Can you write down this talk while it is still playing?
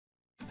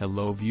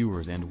Hello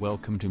viewers and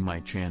welcome to my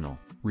channel,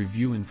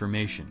 Review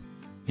Information.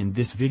 In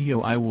this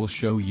video I will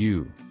show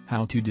you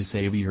how to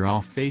disable your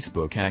off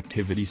Facebook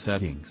activity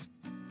settings.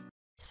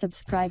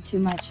 Subscribe to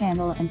my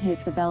channel and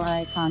hit the bell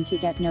icon to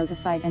get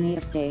notified any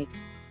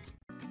updates.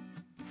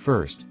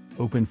 First,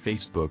 open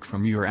Facebook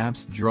from your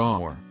apps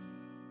drawer.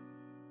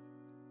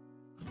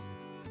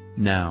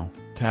 Now,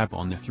 tap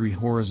on the three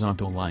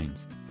horizontal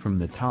lines from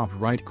the top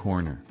right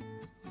corner.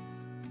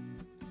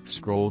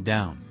 Scroll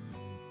down.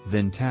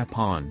 Then tap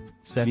on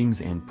Settings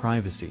and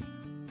Privacy.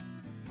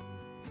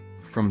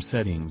 From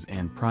Settings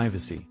and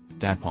Privacy,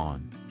 tap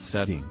on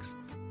Settings.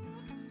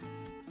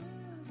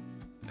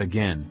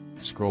 Again,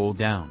 scroll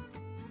down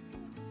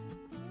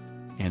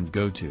and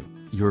go to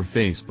your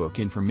Facebook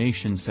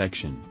information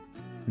section.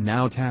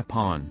 Now tap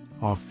on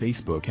Off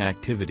Facebook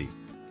Activity.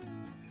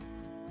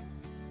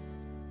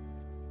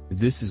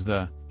 This is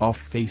the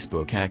Off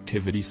Facebook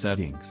Activity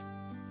settings.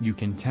 You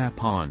can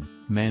tap on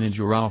Manage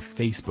your Off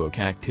Facebook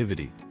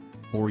Activity,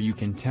 or you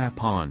can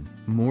tap on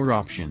More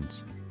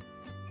Options.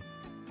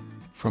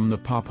 From the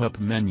pop-up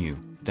menu,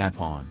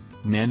 tap on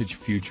Manage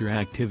Future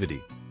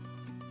Activity.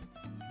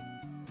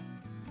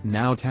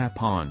 Now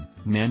tap on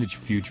Manage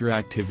Future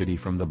Activity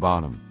from the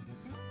bottom.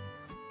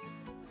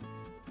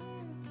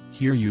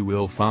 Here you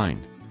will find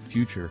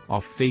Future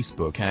Off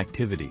Facebook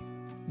Activity.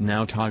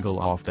 Now toggle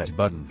off that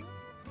button.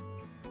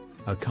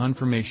 A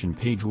confirmation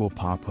page will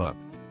pop up.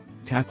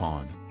 Tap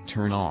on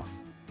Turn Off.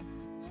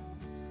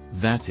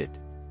 That's it.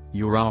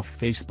 Your off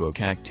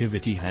Facebook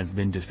activity has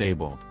been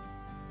disabled.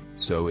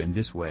 So in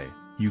this way,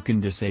 you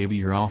can disable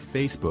your off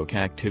Facebook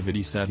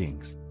activity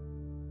settings.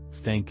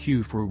 Thank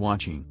you for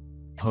watching.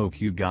 Hope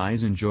you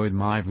guys enjoyed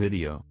my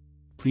video.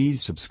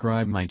 Please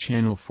subscribe my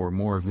channel for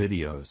more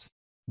videos.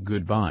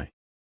 Goodbye.